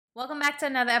Welcome back to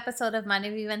another episode of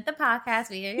Monday We Went the podcast.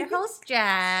 We are your host,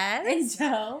 Jazz. And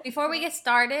Joe. Before we get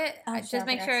started, just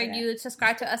make sure accident. you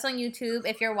subscribe to us on YouTube.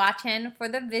 If you're watching for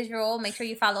the visual, make sure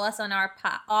you follow us on our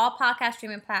all podcast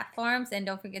streaming platforms. And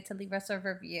don't forget to leave us a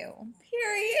review.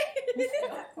 Period.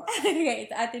 Okay,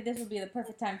 so I think this would be the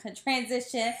perfect time to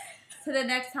transition to the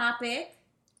next topic.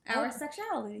 Our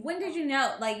sexuality. When did you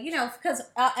know? Like, because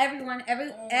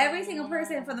every single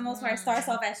person, for the most part, starts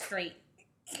off as straight.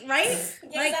 Right? Yes,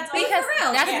 like, because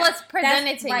that's what's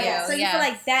presented to right. you. So you feel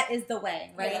like that is the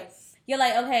way, right? Yes. You're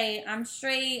like, okay, I'm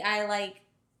straight. I like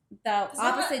the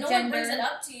opposite no gender. one brings it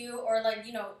up to you or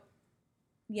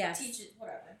Yes. teach it,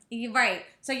 whatever. You're right.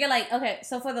 So you're like, okay,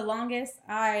 so for the longest,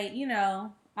 I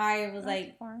was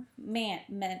like,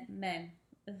 men.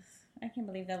 Ugh, I can't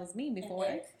believe that was me before.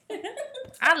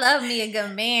 I love me a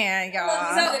good man, y'all.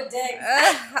 Love me some good dick.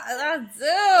 I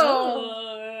do.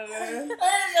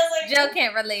 Joe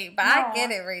can't relate, but I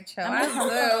get it, Rachel. I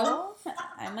do.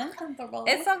 I'm uncomfortable.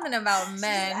 It's something about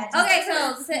men. Okay,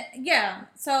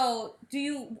 so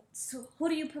who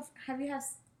do you prefer?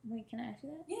 Wait, can I ask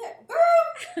you that? Yeah, girl.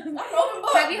 I'm an open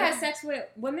book. Have you had sex with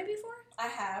women before? I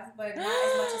have, but not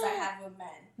as much as I have with men.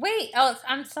 Wait,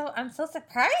 I'm so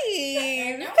surprised.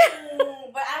 I know,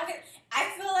 but I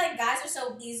feel like guys are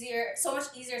so much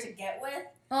easier to get with.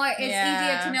 Or it's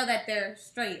easier to know that they're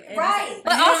straight. Right.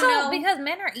 But you don't also know- because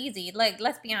men are easy. Like,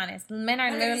 let's be honest, men are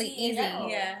literally easy.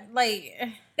 Yeah. Like,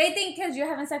 They think because you're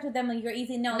having sex with them, like, you're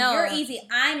easy. No, you're easy.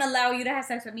 I'm allowing you to have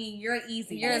sex with me. You're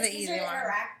easy. You're And the it's easy easier to one.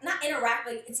 not interact,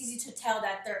 but it's easy to tell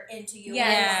that they're into you. Yeah.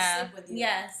 And they want to sleep with you.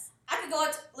 Yes. I could go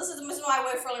out to, this is my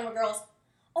way of flirting with girls.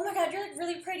 Oh my god, you're like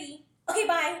really pretty. Okay,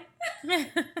 bye.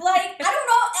 Like, I don't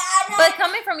know. but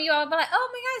coming from you, I would be like, oh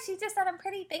my gosh, she just said I'm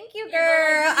pretty. Thank you, Yeah,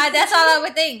 girl. but like, That's all I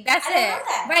would think. That's I it. didn't know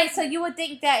that. Right, so you would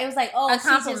think that it was like, oh, A she's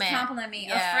compliment. just complimenting me.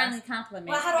 Yeah. A friendly compliment.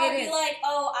 Well, how do I It be is. like,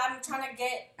 oh, I'm trying to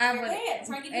get I your would- head. I'm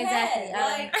trying to get your exactly. head.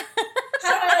 Like,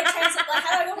 how do I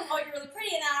how do I go, oh, you're really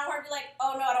pretty, and then I want to be like,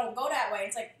 oh, no, I don't go that way.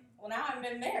 It's like, well, now I'm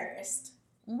embarrassed.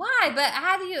 Why? But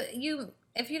how do you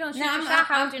if you don't shoot No, your shot,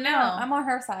 how would you know? I'm on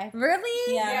her side.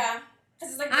 Really? Yeah.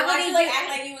 Because it's like, I why would you need like you- act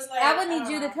like you was like, I would need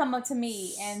don't you know. to come up to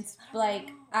me and like,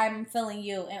 I'm feeling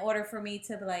you in order for me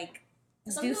to like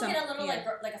Some do people something. get a little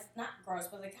not gross,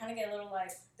 but they kind of get a little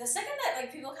like the second that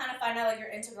like people kind of find out like you're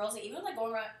into girls, like, even like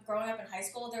growing up in high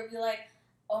school, they'll be like,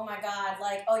 oh my god,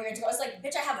 like, oh, you're into girls. It's like,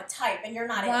 bitch, I have a type, and you're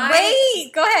not. Why?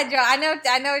 Wait, go ahead, Joe. I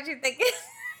know what you're thinking.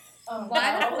 Oh,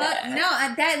 Why no. the fuck?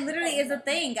 No, that literally is a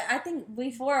thing. I think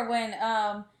before when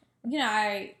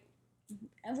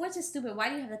which is stupid. Why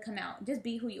do you have to come out? Just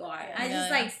be who you are. I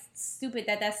just like stupid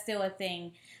that's still a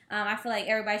thing. I feel like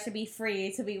everybody should be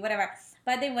free to be whatever.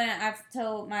 But I think when I've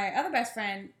told my other best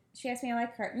friend, she asked me I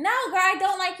like her. No, girl, I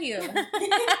don't like you.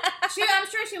 I'm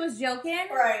sure she was joking.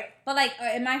 Right. But like,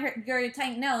 am I your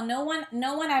type? No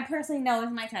one I personally know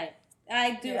is my type.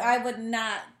 I would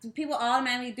not. People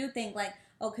automatically do think like,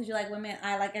 oh, because you like women,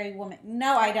 I like every woman.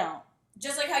 No, I don't.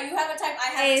 Just like how you have a type, I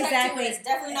have a type Exactly. too, and it's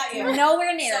definitely not you.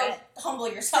 Nowhere near So it.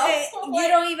 humble yourself. You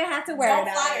don't even have to worry Don't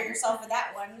about flatter it. yourself with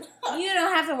that one. You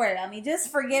don't have to worry about me.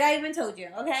 Just forget I even told you,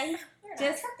 okay? You're not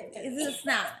Just, attracted to me. it's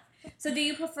not. So do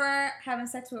you prefer having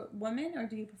sex with women or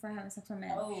do you prefer having sex with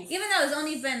men? Oh. Even though it's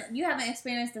only been, you haven't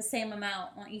experienced the same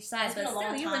amount on each side, It's but been a still,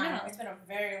 long you would time. know. It's been a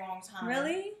very long time.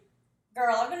 Really?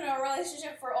 Girl, I've been in a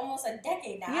relationship for almost a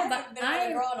decade now. Yeah, I but haven't been with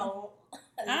a girl in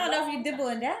a I don't know if long you dibble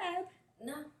and dab. time.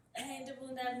 No, I ain't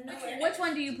dibbling that nowhere. Which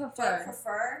one do you Do I prefer?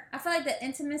 prefer? I feel like the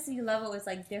intimacy level is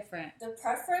like different. The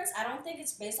preference, I don't think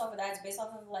it's based off of that. It's based off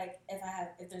of like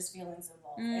if there's feelings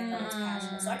involved, if it's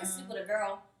passionate. So I can sleep with a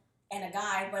girl and a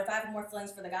guy, but if I have more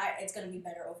feelings for the guy, it's gonna be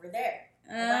better over there.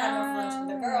 If I have more feelings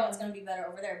for the girl, it's gonna be better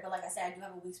over there. But like I said, I do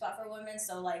have a weak spot for women,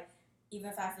 so like even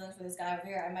if I have feelings for this guy over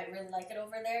here, I might really like it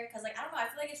over there. Cause like I don't know, I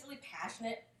feel like it's really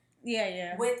passionate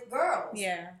Yeah. with girls.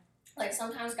 Yeah. Like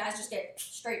sometimes guys just get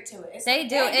straight to it. It's They like,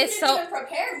 do. "Dang, you It's didn't so- even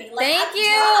prepare me. Like, Thank I'm you.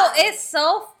 dry." It's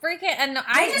so freaking and They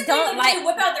I just don't think like they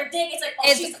whip out their dick. It's like, oh,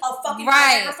 It's- she's a fucking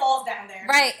right. Niagara Falls down there.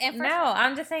 right. And no,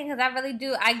 I'm just saying because I really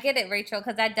do. I get it, Rachel,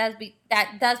 because that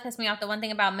does piss me off. The one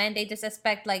thing about men, they just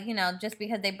expect like just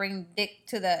because they bring dick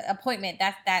to the appointment,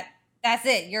 that's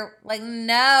it. You're like,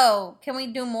 no. Can we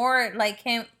do more? Like,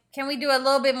 can we do a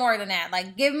little bit more than that?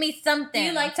 Like, give me something Do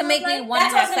you like to make me foreplay? want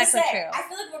to That's have what I was sex gonna with say. you. I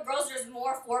feel like with girls, there's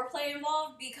more foreplay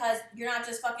involved because you're not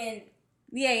just fucking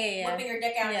Yeah. whipping your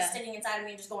dick out and Yeah. just sticking inside of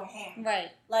me and just going ham. Right.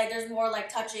 Like, there's more like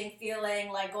touching,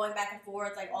 feeling, like going back and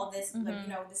forth, like all this, like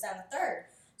this, that, and the third.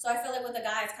 So I feel like with a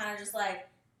guy, it's kind of just like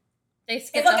They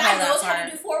skip if a the guy whole knows that how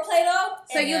part. to do foreplay though.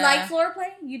 So you like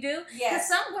foreplay? You do? Because Yes.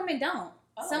 some women don't.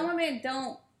 Oh. Some women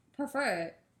don't prefer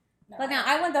it. No, But now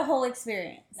I want the whole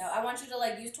experience. No, I want you to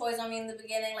like use toys on me in the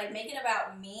beginning, like make it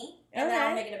about me, and then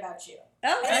I'll make it about you.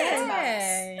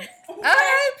 Okay. All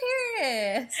right,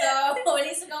 period. So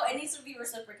it needs to be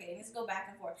reciprocated. It needs to go back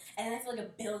and forth, and then I feel like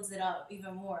it builds it up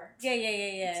even more.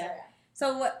 Yeah.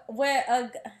 So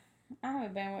I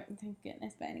haven't been with, thank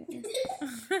goodness, but anyways.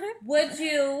 Would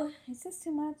you, is this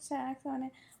too much to ask on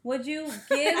it? Would you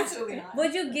give, Absolutely not.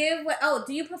 Would you give,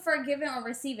 do you prefer giving or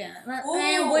receiving? Ooh.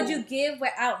 And would you give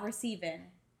without receiving?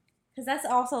 Because that's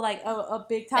also like a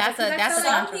big topic. That's a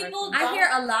some people I hear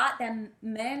a lot that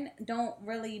men don't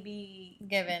really be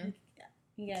given.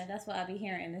 Yeah, that's what I be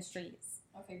hearing in the streets.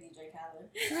 Okay, DJ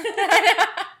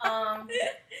Khaled.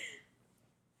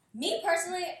 Me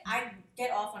personally, I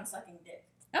get off on sucking dick.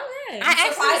 Okay. I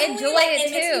actually enjoy it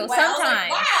too.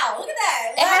 Sometimes. Wow, look at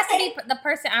that. It has to be the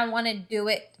person I want to do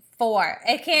it for.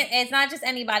 It can't. It's not just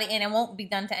anybody, and it won't be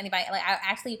done to anybody. Like I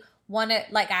actually want to.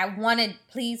 Like I want to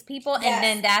please people, and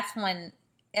then that's when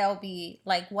it'll be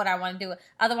like what I want to do.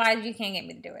 Otherwise, you can't get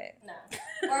me to do it. No.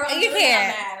 Or I'm You really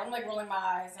can't. mad. I'm like rolling my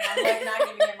eyes, and I'm like not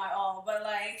giving it my all. But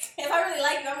like, if I really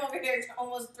like you, I'm over here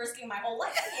almost risking my whole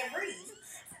life. I can't breathe.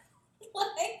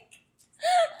 Like.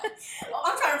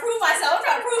 I'm trying to prove myself. I'm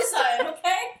trying to prove something,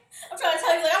 okay? I'm trying to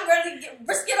tell you, like, I'm ready to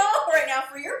risk it all right now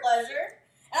for your pleasure.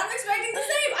 And I'm expecting the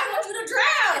same. I want you to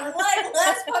drown. Like,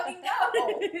 let's fucking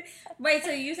go. Wait, so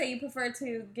you say you prefer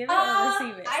to give it or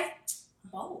receive it?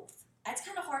 Both. It's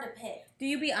kind of hard to pick. Do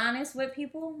you be honest with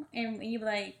people? And you be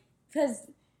like, because...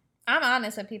 I'm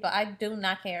honest with people. I do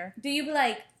not care. Do you be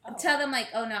like, tell them like,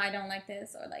 oh no, I don't like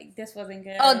this, or like this wasn't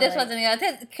good. Oh, this wasn't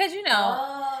good, because you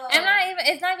know,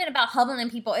 it's not even about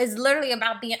hubbling people. It's literally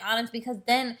about being honest, because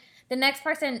then the next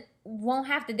person won't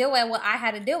have to do it. Well, I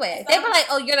had to do it. They be like,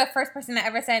 oh, you're the first person that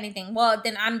ever said anything. Well,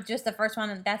 then I'm just the first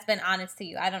one that's been honest to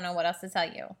you. I don't know what else to tell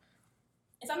you.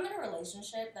 If I'm in a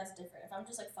relationship, that's different. If I'm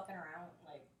just like fucking around,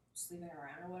 like sleeping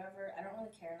around or whatever, I don't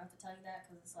really care enough to tell you that,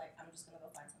 because it's like I'm just gonna go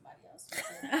find somebody else.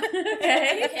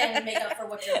 Okay. You can make up for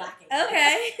what you're lacking.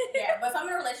 Okay. Yeah, but if I'm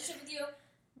in a relationship with you,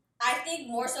 I think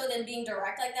more so than being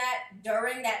direct like that,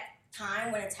 during that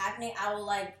time when it's happening, I will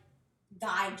like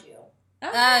guide you.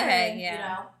 Okay, yeah. You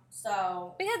know?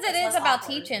 So because it is about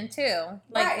teaching too.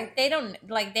 Like they don't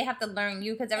like they have to learn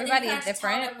you, because everybody is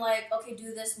different. Tell them like, okay,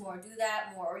 do this more, do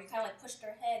that more, or you kind of like push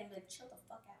their head and be like, chill the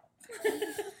fuck out.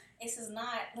 This is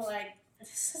not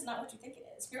what you think it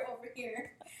is. You're over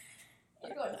here.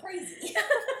 You're going crazy.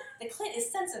 The clit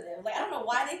is sensitive. Like, I don't know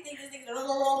why they think this thing is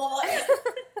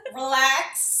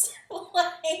relax.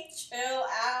 Like, chill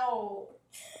out.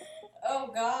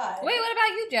 Oh, God. Wait, what about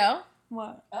you, Joe?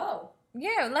 What? Oh.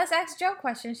 Yeah, let's ask Joe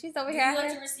questions. She's over here. Do you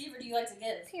like to receive or do you like to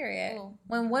give? Period. Ooh.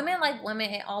 When women like women,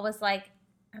 it always like,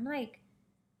 I'm like,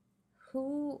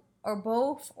 who or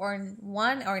both or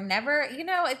one or never? You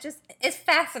know, it's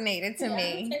fascinating to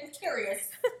me. I'm curious.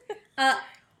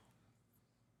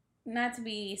 Not to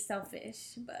be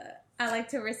selfish, but I like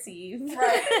to receive. Right. Well,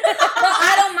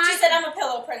 I don't mind. She said I'm a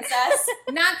pillow princess.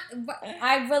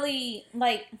 I really,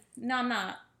 like, no, I'm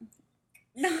not.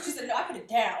 She said, no, I put it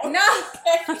down. No.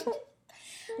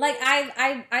 Like,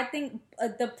 I think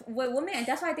with women, and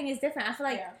that's why I think it's different. I feel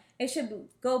like it should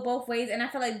go both ways, and I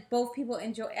feel like both people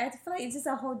enjoy. I feel like it's just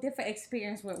a whole different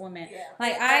experience with women. Yeah.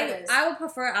 Like, I would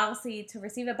prefer, obviously, to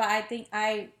receive it, but I think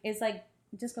it's like,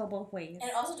 just go both ways. And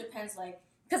it also depends, like,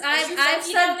 because I've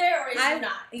said down there, or is you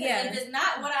not? Yeah. If it's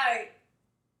not what I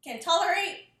can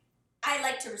tolerate, I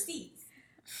like to receive.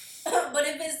 But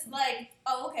if it's like,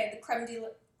 oh, okay, the creme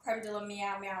de la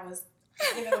meow meow was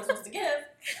giving what I'm supposed to give,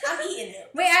 I'm eating it.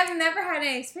 Wait, I've never had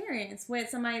an experience with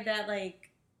somebody that like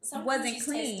wasn't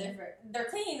clean. Taste different. They're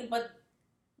clean, but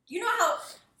you know how.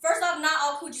 First off, not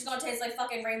all coochie's gonna taste like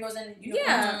fucking rainbows and unicorns.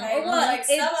 Yeah, okay? well, like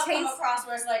some I've come across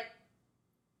where it's like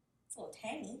it's a little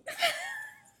tangy.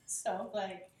 So,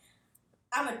 like,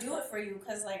 I'm gonna do it for you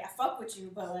because, like, I fuck with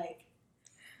you, but like,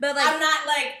 I'm not,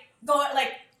 like, going,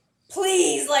 like,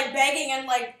 please, like, begging and,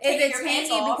 like, taking your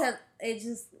pants off. Because it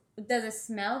just, does it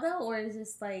smell, though, or is it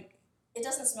just, like... It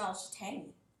doesn't smell, it's just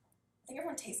tangy. I think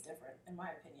everyone tastes different, in my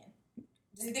opinion.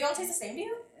 Do they all taste the same to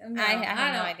you? No, I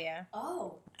have no idea.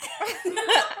 Oh.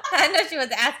 I know she was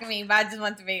asking me, but I just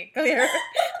want to be clear.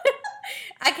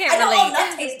 I can't relate. I know all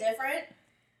nuts taste different.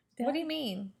 What do you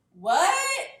mean? What?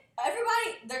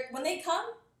 Everybody, when they come,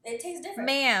 it tastes different.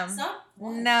 Ma'am.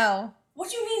 No.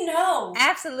 What you mean no?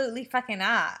 Absolutely fucking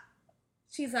not.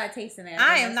 She's not tasting it.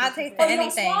 I am not tasting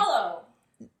anything. You don't swallow.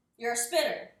 You're a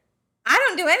spitter. I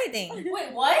don't do anything.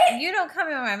 Wait, what? You don't come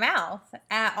in my mouth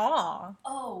at all.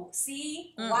 Oh,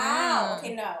 see? Mm-mm. Wow.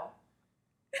 Okay, no.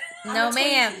 No,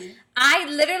 ma'am. I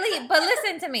literally, but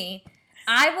listen to me.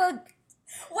 I will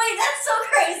Wait, that's so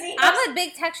crazy. I'm a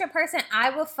big texture person. I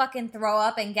will fucking throw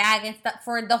up and gag and stuff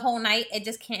for the whole night. It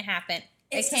just can't happen.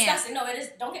 It's disgusting. No, it is.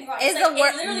 Don't get me wrong. It's like, the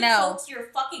worst. It literally No. coats your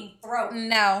fucking throat.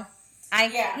 No, I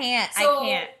can't. So, I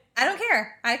can't. I don't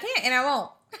care. I can't, and I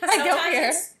won't. I don't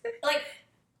care. Like,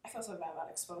 I feel so bad about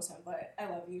exposing him, but I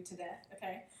love you to death.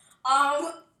 Okay.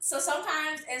 So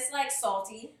sometimes it's like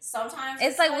salty. Sometimes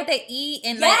it's like what they eat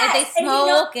and yes, like if they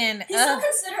smoke and he's so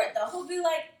considerate though. He'll be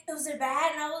like, "Was it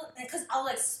bad?" And I'll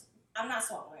like, I'm not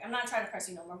swallowing. I'm not trying to press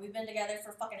you no more. We've been together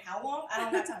for fucking how long? I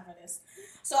don't have time for this.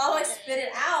 So I'll like spit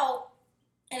it out,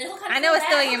 and it'll kind of. I know it's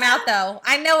still in your mouth though.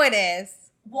 I know it is.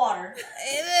 Water.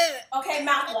 Okay,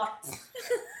 mouth water.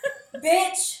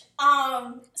 Bitch.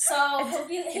 So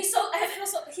he's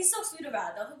so sweet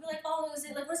about it though. He'll be like, "Oh, is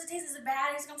it like, what does it taste? Is it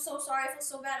bad?" He's like, "I'm so sorry. I feel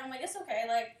so bad." I'm like, "It's okay.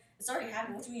 Like, it's already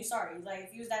happened. What do you mean sorry? Like,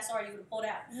 if you was that sorry, you would have pulled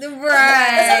out."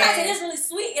 Right. But sometimes it is really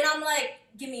sweet, and I'm like,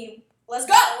 let's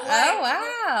go. Like, oh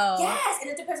wow. Yes, and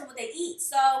it depends on what they eat.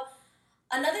 So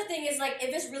another thing is like,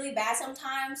 if it's really bad,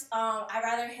 sometimes I'd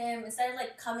rather him, instead of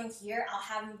like coming here, I'll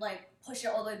have him like push it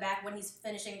all the way back when he's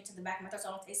finishing to the back of my throat, so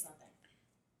I don't taste nothing.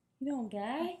 You don't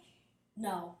gag?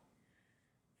 No.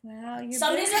 Wow,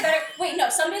 some days are better. Wait, no.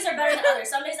 Some days are better than others.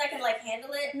 Some days I can like handle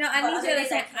it. No, I need you to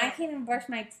understand. I can't even brush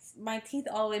my teeth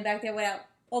all the way back there without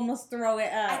almost throw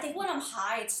it up. I think when I'm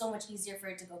high, it's so much easier for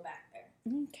it to go back there.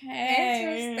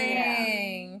 Okay.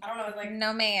 Interesting. Yeah. I don't know. It's like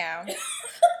no ma'am.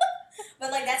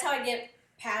 But like that's how I get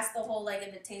past the whole like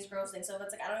if it tastes gross thing. So if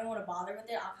it's like I don't even want to bother with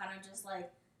it, I'll kind of just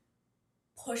like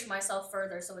push myself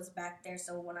further so it's back there.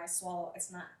 So when I swallow,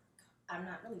 I'm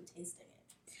not really tasting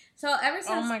it. So ever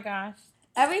since oh my gosh.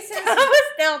 Ever since I would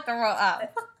still throw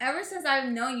up. Ever since I've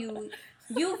known you,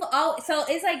 so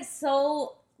it's like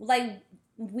so like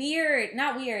weird,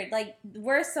 not weird. Like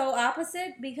we're so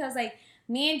opposite because like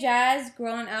me and Jazz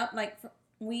growing up, like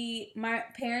my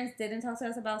parents didn't talk to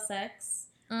us about sex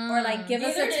or like give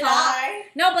us a talk.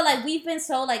 No, but like we've been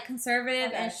so like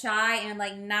conservative and shy and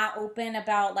like not open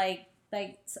about like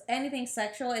anything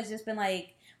sexual. It's just been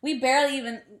like. We barely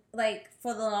even, like,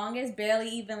 for the longest,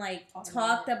 like,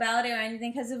 talked about it or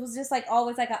anything. Because it was just, like,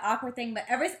 always, like, an awkward thing. But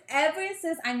ever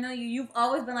since I know you, you've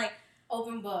always been, like...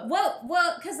 Open book. Well,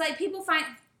 because, like,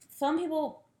 some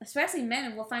people, especially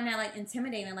men, will find that, like,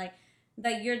 intimidating. Like,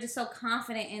 you're just so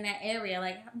confident in that area.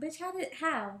 Like, bitch,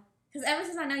 how? Because ever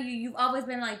since I know you, you've always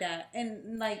been like that.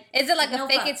 And, like... Is it, like, a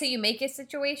fake it till you make it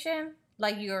situation?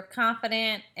 Like, you're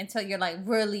confident until you're, like,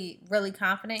 really, really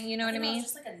confident. You know what I mean?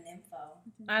 It's just, like, a nympho.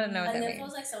 I don't know what that means. A nympho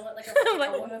is, like, somewhat like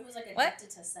a woman who's, like, addicted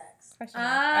to sex. Oh.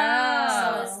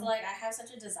 So it's, like, I have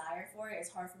such a desire for it. It's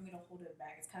hard for me to hold it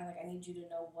back. It's kind of like I need you to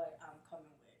know what I'm coming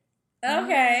with.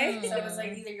 Okay. So it's,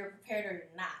 like, either you're prepared or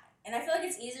you're not. And I feel like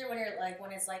it's easier when you're, like,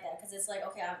 when it's like that. Because it's, like,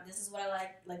 okay, this is what I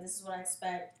like, this is what I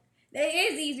expect. It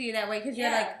is easier that way because you're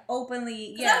like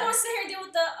openly. Yeah. I don't want to sit here and deal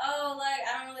with the like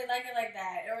I don't really like it like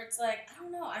that, or it's like I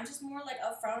don't know. I'm just more like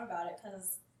upfront about it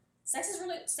because sex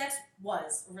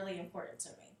was really important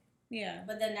to me. Yeah.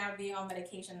 But then now being on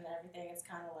medication and everything, it's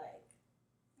kind of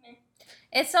like.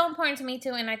 It's so important to me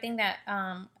too, and I think that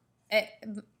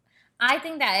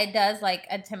it does like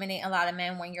intimidate a lot of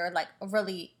men when you're like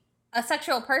really a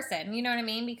sexual person. You know what I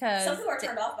mean? Because some people are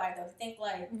turned off by it though. They think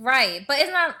like right, but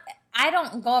it's not. I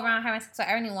don't go around having sex with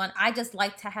anyone. I just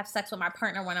like to have sex with my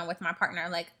partner when I'm with my partner,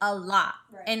 like a lot.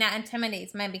 Right. And that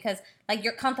intimidates men because like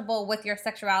you're comfortable with your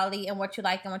sexuality and what you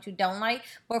like and what you don't like.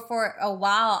 But for a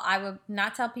while, I would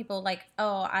not tell people like,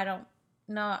 oh, I don't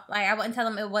know. Like I wouldn't tell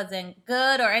them it wasn't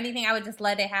good or anything. I would just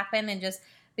let it happen and just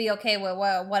be okay with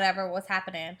whatever was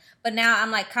happening. But now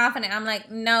I'm like confident. I'm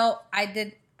like, no, I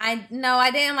didn't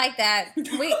like that.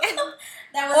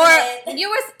 That was it.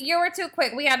 You were too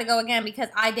quick. We got to go again because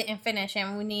I didn't finish,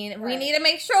 and we need to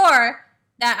make sure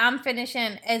that I'm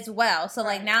finishing as well. So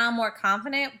like now I'm more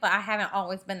confident, but I haven't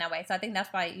always been that way. So I think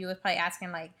that's why you was probably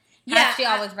asking like, has she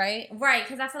always right? Right,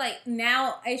 because I feel like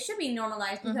now it should be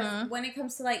normalized because when it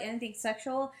comes to like anything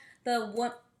sexual,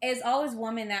 it's always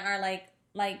women that are like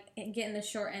getting the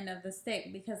short end of the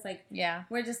stick because like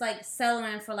we're just like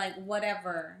settling for like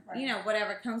whatever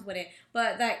whatever comes with it.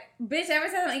 But like bitch, every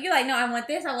time you're like, no, I want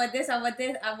this, I want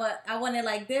it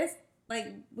like this. Like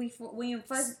when you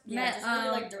first met, just really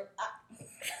like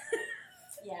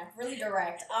really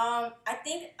direct. I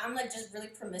think I'm like just really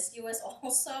promiscuous.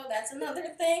 Also, that's another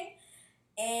thing,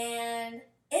 and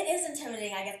it is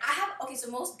intimidating. I guess so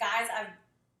most guys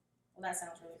that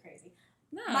sounds really crazy.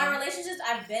 No. My relationships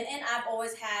I've been in, I've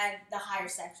always had the higher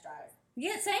sex drive.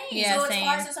 Yeah, same. Yeah, so it's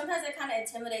hard. So sometimes it kind of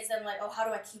intimidates them. Like, oh, how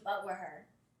do I keep up with her?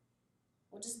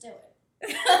 Well, just do it.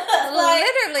 Literally. I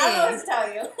don't know what to tell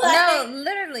you. No,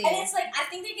 literally. And it's like, I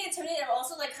think they get intimidated, and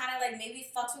also like kind of like maybe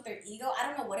fucks with their ego. I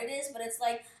don't know what it is, but it's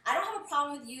like, I don't have a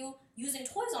problem with you using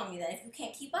toys on me then if you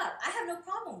can't keep up. I have no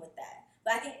problem with that.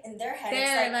 But I think in their head,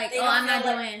 they're it's like oh, I'm not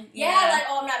like, doing. Yeah, like,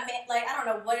 oh, I'm not, like, I don't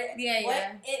know what it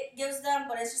gives them,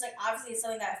 but it's just like, obviously it's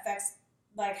something that affects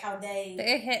like how they,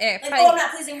 like, oh, I'm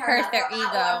not pleasing her enough, their or, ego.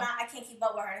 I can't keep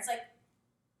up with her. And it's like,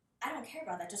 I don't care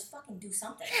about that. Just fucking do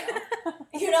something.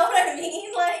 You know what I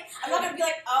mean? Like, I'm not gonna be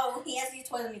like, oh, he has these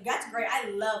toys on me. That's great. I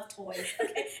love toys.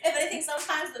 Okay? If anything,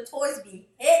 sometimes the toys be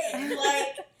hitting.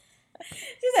 Like,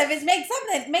 she said, "Bitch, make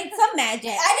some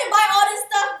magic." I didn't buy all this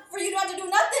stuff for you not to do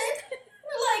nothing.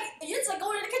 Like, you're just like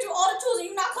going in the kitchen with all the tools and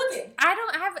you're not cooking.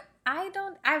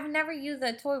 I've never used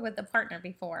a toy with a partner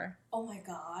before. Oh my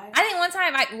god. I think one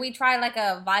time we tried like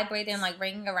a vibrating like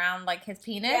ring around like his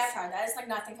penis. Yeah, I tried that. It's like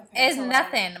nothing compared It's to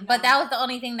nothing. Like, but that was the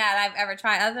only thing that I've ever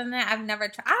tried. Other than that, I've never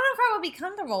tried. I don't know if I would be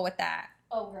comfortable with that.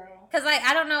 Oh girl. Cause like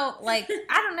I don't know, like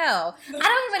I don't know. I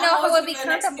don't even know if it would be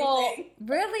comfortable.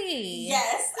 Really?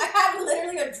 Yes, I have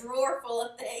literally a drawer full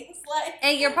of things. Like,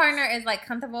 and your partner is like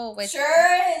comfortable with.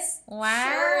 Sure is.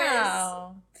 Wow.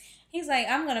 Sure is. He's like,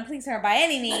 I'm gonna please her by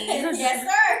any means. Yes,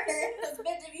 sir. Because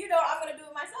bitch, if you don't, I'm gonna do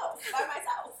it myself, by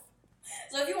myself.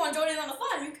 So if you want to join in on the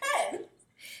fun, you can.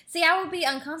 See, I would be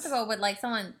uncomfortable with like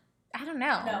someone. I don't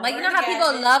know. No, like you know how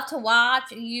people love to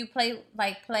watch you play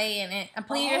and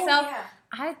please yourself. Yeah.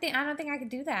 I don't think I could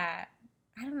do that.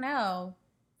 I don't know.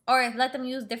 Or let them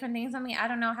use different things on me. I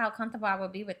don't know how comfortable I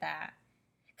would be with that.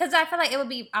 Because I feel like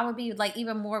I would be like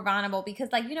even more vulnerable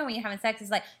because like, you know, when you're having sex, it's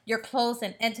like you're close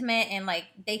and intimate and like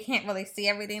they can't really see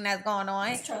everything that's going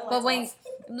on. But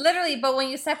when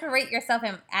you separate yourself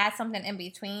and add something in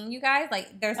between you guys,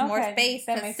 like there's more space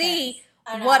to see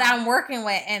what I'm working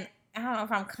with. And I don't know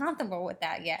if I'm comfortable with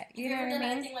that yet. You know what I mean? Done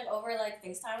anything like over like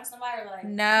FaceTime with somebody or like?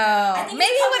 No. Maybe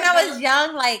when I was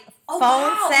young, like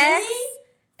phone sex. Really?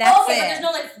 That's okay, it. But there's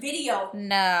no like video.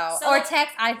 No. So, or like,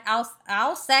 text.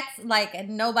 I'll sex like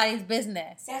nobody's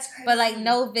business. That's crazy. But like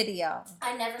no video.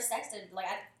 I never sexted. Like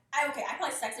I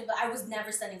probably sexted, but I was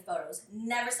never sending photos.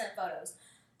 Never sent photos.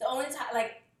 The only time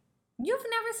like. You've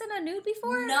never sent a nude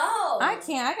before? No. I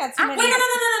can't. I got too many. Wait, no.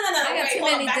 I got too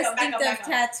many distinctive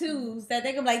tattoos that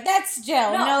they're gonna be like, that's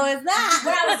Joe. No, it's not.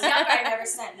 When I was younger, I never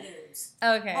sent nudes.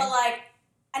 Okay. But like,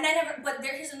 and I never. But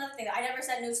here's another thing. I never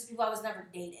sent nudes to people I was never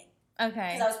dating.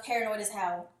 Okay. Because I was paranoid as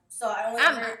hell. So I only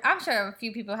I'm sure a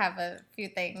few people have a few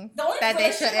things the only that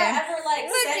they shouldn't. I ever like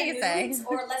What sent nudes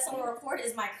or let someone record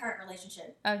is my current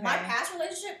relationship. Okay. My past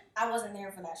relationship, I wasn't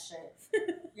there for that shit.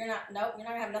 You're not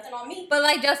gonna have nothing on me. But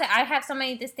like Joe said, I have so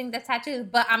many distinctive tattoos.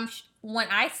 But when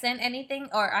I send anything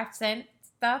or I send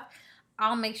stuff,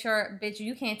 I'll make sure, bitch,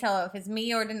 you can't tell if it's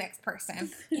me or the next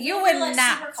person. You would like,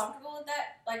 not. Super comfortable with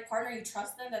that, like partner, you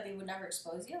trust them that they would never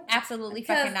expose you. Absolutely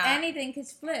fucking not. Anything could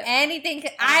flip. Anything.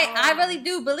 I really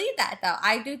do believe that though.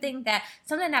 I do think that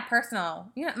something that personal.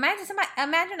 You know,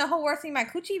 imagine the whole world seeing my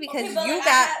coochie because you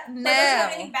got no. But don't you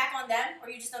have anything back on them, or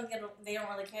you just don't they don't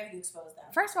really care if you expose them.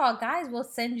 First of all, guys will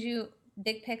send you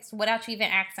dick pics without you even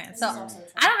asking. So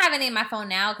I don't have any in my phone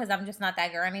now because I'm just not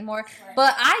that girl anymore. Right.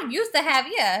 But I used to have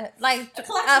like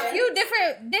a few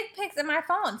different dick pics in my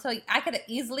phone, so I could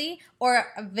easily or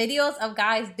videos of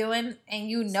guys doing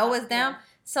and it's them. Yeah.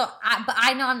 So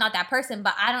I know I'm not that person,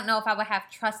 but I don't know if I would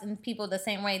have trust in people the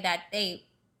same way that they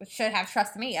should have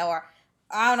trust in me, or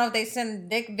I don't know if they send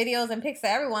dick videos and pics to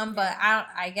everyone, but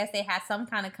I guess they had some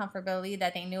kind of comfortability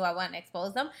that they knew I wouldn't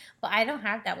expose them. But I don't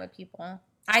have that with people.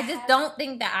 I just don't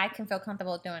think that I can feel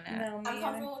comfortable doing that. No, I'm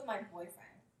comfortable with my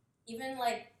boyfriend. Even,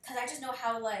 like, because I just know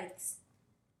how, like,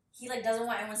 he, like, doesn't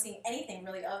want anyone seeing anything,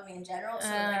 really, of me in general. So,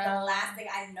 like, the last thing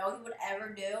I know he would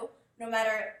ever do, no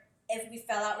matter if we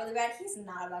fell out really bad, he's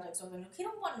not about to expose me. He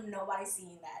don't want nobody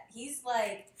seeing that. He's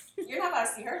like, you're not about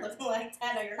to see her looking like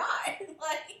that. No, you're not.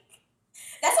 Like,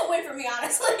 that's a win for me,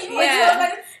 honestly.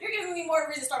 Yeah. You're giving me more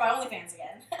reason to start my OnlyFans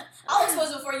again. I'll expose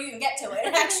it before you even get to it,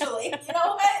 actually. You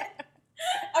know what?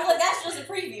 I'm like, that's just a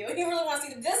preview. If you really want to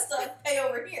see the good stuff, pay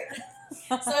over here.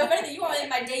 So if anything, you want to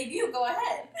make my debut, go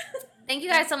ahead. Thank you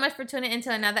guys so much for tuning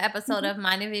into another episode of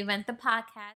Mind Your Event, the podcast.